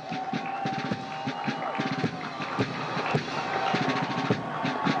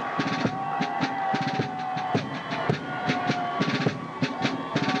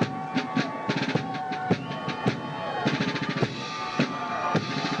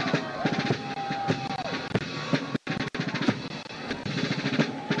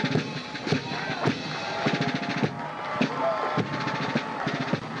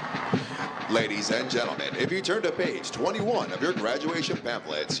 Ladies and gentlemen, if you turn to page 21 of your graduation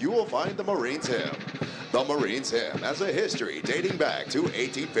pamphlets, you will find the Marines Hymn. The Marines Hymn has a history dating back to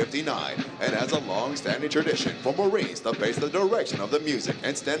 1859 and has a long-standing tradition for Marines to face the direction of the music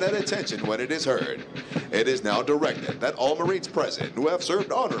and stand at attention when it is heard. It is now directed that all Marines present who have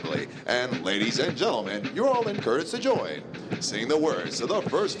served honorably, and ladies and gentlemen, you're all encouraged to join. Sing the words to the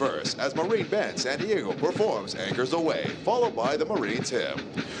first verse as Marine Band San Diego performs Anchors Away, followed by the Marines Hymn.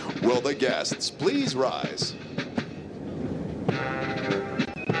 Will the guests please rise?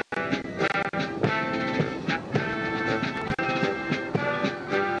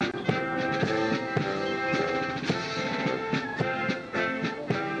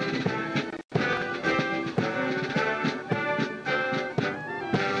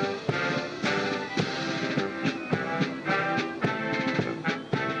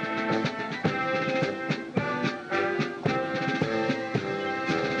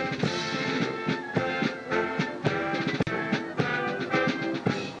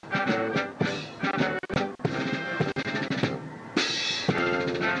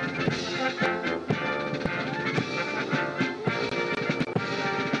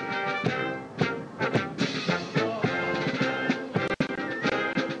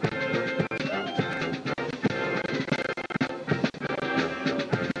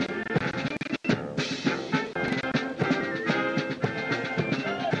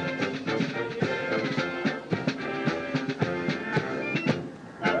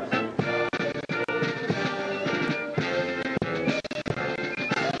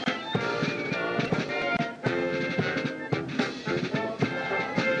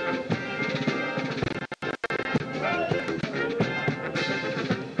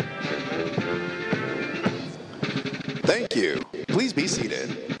 Thank you. Please be seated.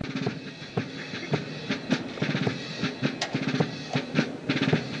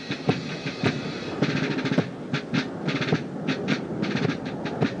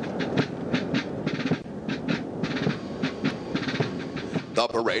 The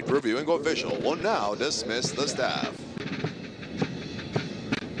parade reviewing official will now dismiss the staff.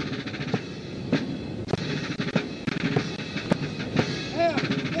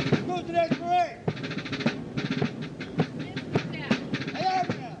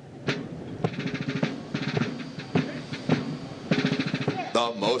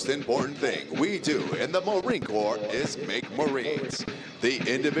 The most important thing we do in the Marine Corps is make Marines. The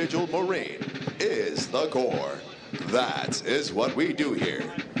individual Marine is the Corps. That is what we do here.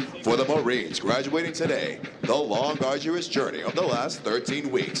 For the Marines graduating today, the long, arduous journey of the last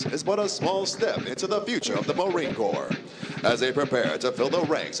 13 weeks is but a small step into the future of the Marine Corps. As they prepare to fill the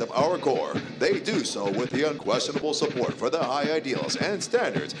ranks of our Corps, they do so with the unquestionable support for the high ideals and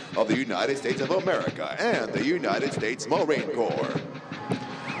standards of the United States of America and the United States Marine Corps.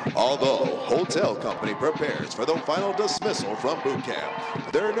 Although Hotel Company prepares for the final dismissal from boot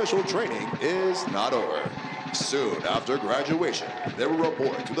camp, their initial training is not over. Soon after graduation, they will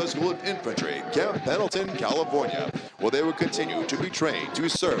report to the School of Infantry, Camp Pendleton, California, where they will continue to be trained to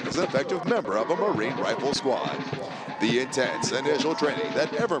serve as an effective member of a Marine Rifle Squad. The intense initial training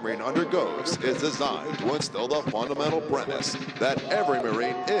that every Marine undergoes is designed to instill the fundamental premise that every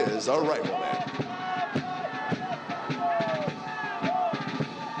Marine is a rifleman.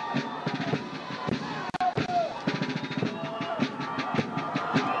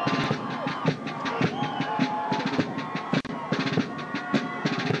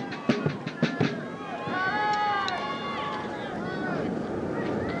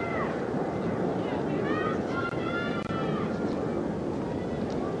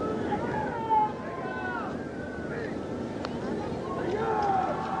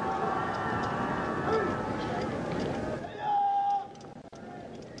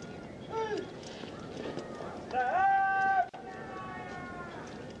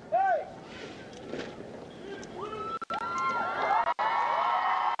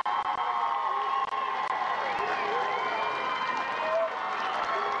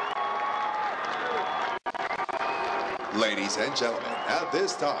 Ladies and gentlemen, at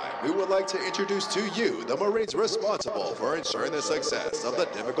this time, we would like to introduce to you the Marines responsible for ensuring the success of the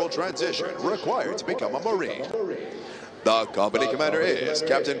difficult transition required to become a Marine. The company commander is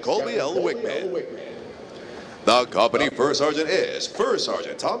Captain Colby L. Wickman. The company first sergeant is First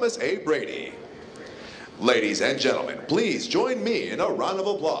Sergeant Thomas A. Brady. Ladies and gentlemen, please join me in a round of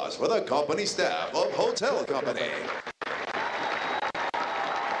applause for the company staff of Hotel Company.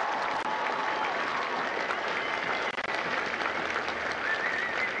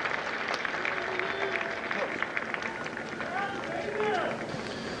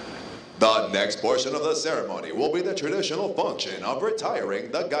 The next portion of the ceremony will be the traditional function of retiring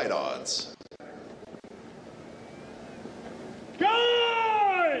the guidons.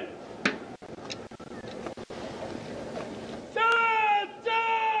 Guide! Stand!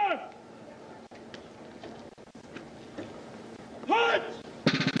 Hut!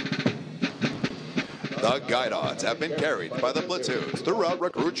 The guidons have been carried by the platoons throughout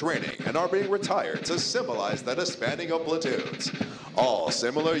recruit training and are being retired to symbolize the disbanding of platoons. All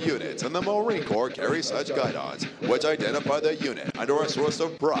similar units in the Marine Corps carry such guidons, which identify the unit and are a source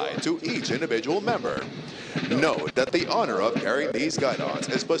of pride to each individual member. Note that the honor of carrying these guidons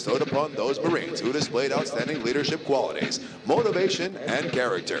is bestowed upon those Marines who displayed outstanding leadership qualities, motivation, and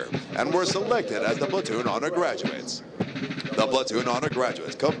character, and were selected as the platoon honor graduates. The platoon honor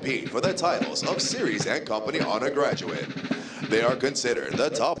graduates compete for the titles of Series and Company Honor Graduate. They are considered the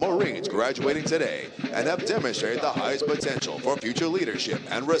top Marines graduating today and have demonstrated the highest potential for future leadership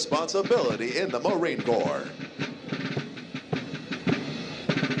and responsibility in the Marine Corps.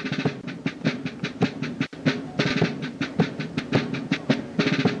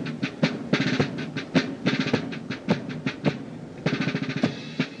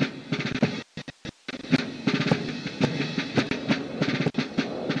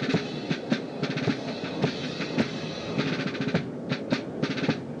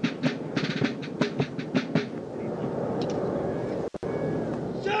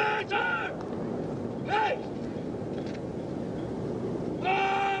 Hey!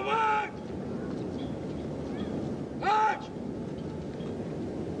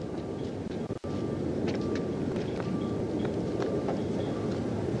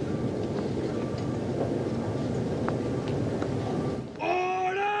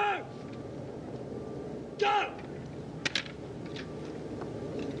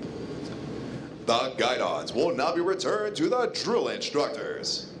 The guidons will now be returned to the drill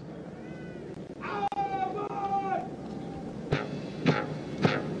instructors.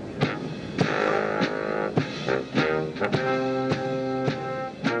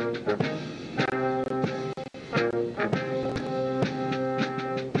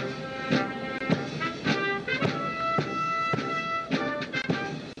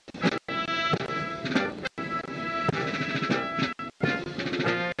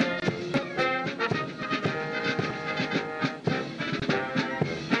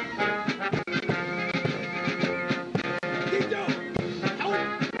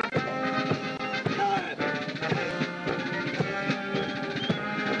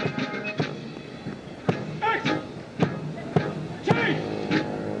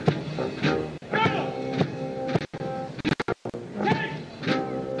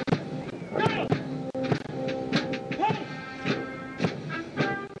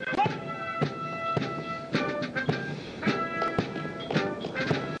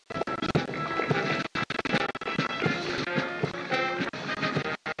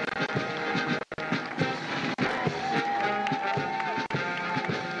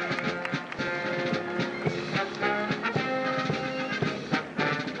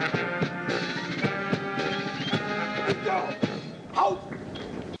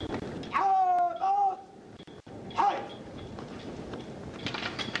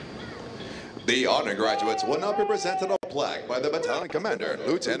 The honor graduates will now be presented a plaque by the battalion commander,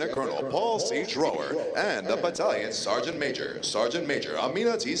 Lieutenant Colonel Paul C. Schroer, and the battalion Sergeant Major,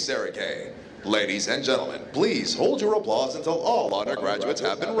 Amina T. Sarikay. Ladies and gentlemen, please hold your applause until all honor graduates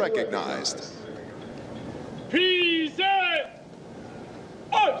have been recognized. Present!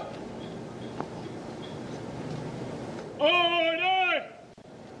 Out! Order!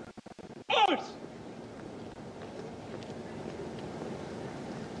 Out!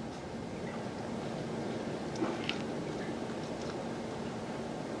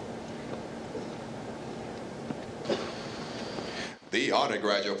 The honor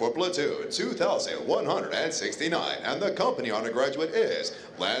graduate for platoon 2,169, and the company honor graduate is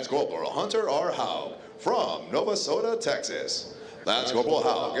Lance Corporal Hunter R. Haug from Navasota, Texas. Lance Corporal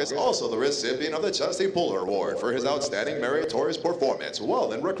Haug is also the recipient of the Chesty Puller Award for his outstanding meritorious performance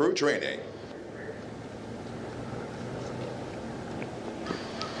while in recruit training.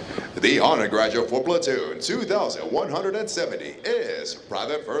 The honor graduate for platoon 2,170 is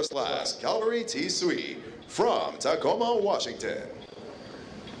Private First Class Calvary T. Sui from Tacoma, Washington.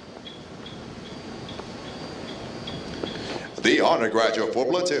 The honor graduate for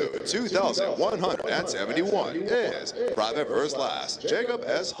platoon 2,171 is Private First Class Jacob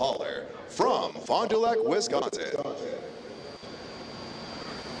S. Haller from Fond du Lac, Wisconsin.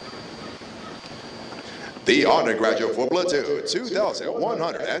 The honor graduate for platoon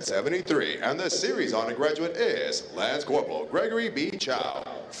 2,173 and the series honor graduate is Lance Corporal Gregory B. Chow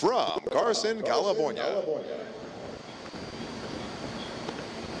from Carson, California.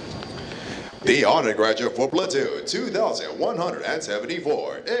 The honor graduate for platoon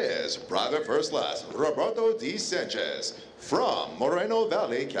 2,174 is Private First Class Roberto D. Sanchez from Moreno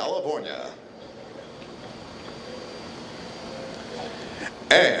Valley, California.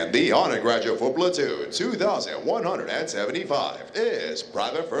 And the honor graduate for platoon 2,175 is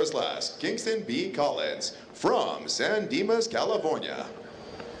Private First Class Kingston B. Collins from San Dimas, California.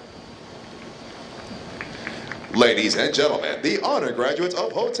 Ladies and gentlemen, the honor graduates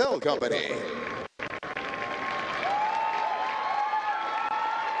of Hotel Company.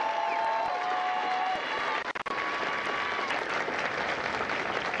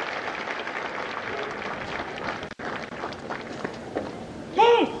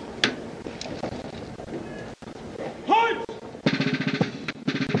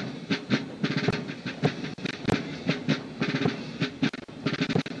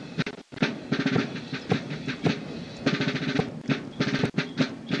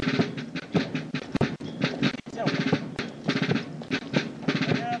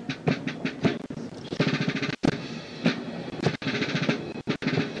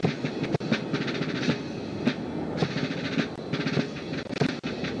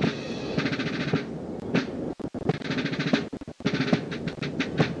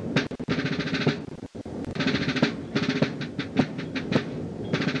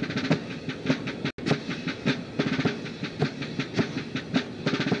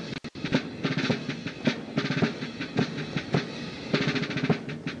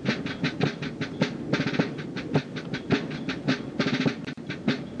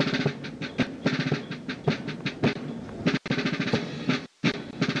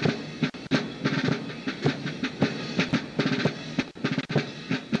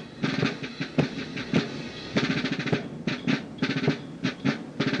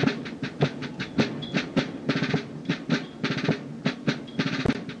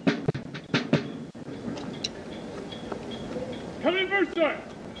 Coming first, sir.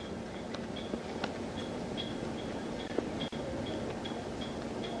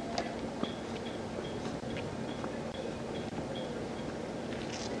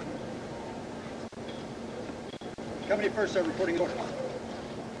 Company first, sir. Reporting order.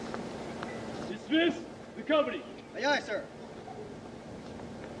 Dismiss the company. Aye, aye, sir.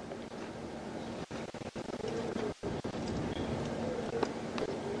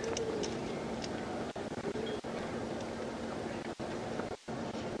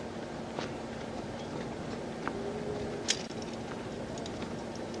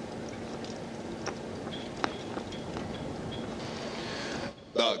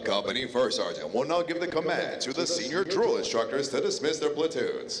 The company first sergeant will now give the command to the senior drill instructors to dismiss their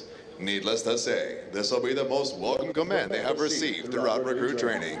platoons. Needless to say, this will be the most welcome command they have received throughout recruit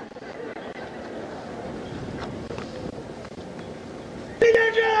training.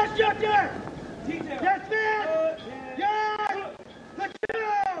 Senior drill instructor! Dismiss! Yard!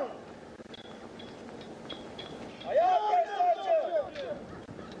 Platoon! Aye, aye, sergeant!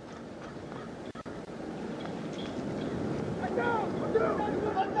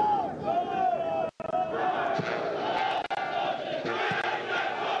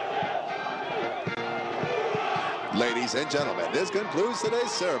 Ladies and gentlemen, this concludes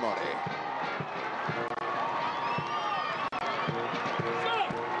today's ceremony.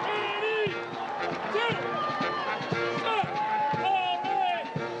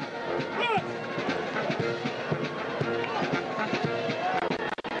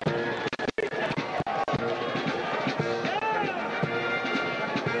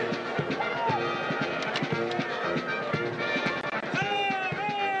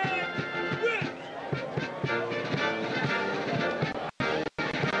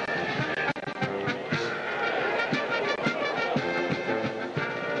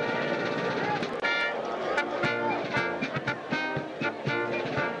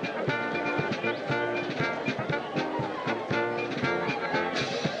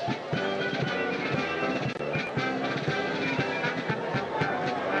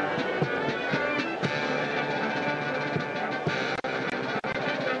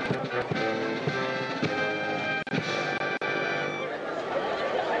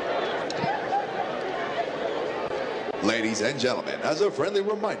 Ladies and gentlemen, as a friendly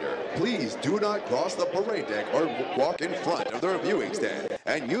reminder, please do not cross the parade deck or walk in front of the viewing stand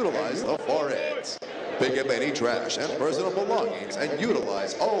and utilize the far ends. Pick up any trash and personal belongings and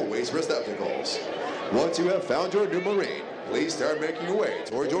utilize all waste receptacles. Once you have found your new Marine, please start making your way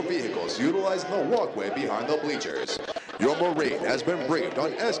towards your vehicles utilizing the walkway behind the bleachers. Your Marine has been briefed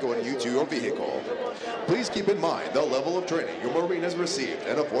on escorting you to your vehicle. Please keep in mind the level of training your Marine has received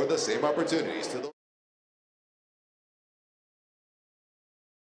and afford the same opportunities to the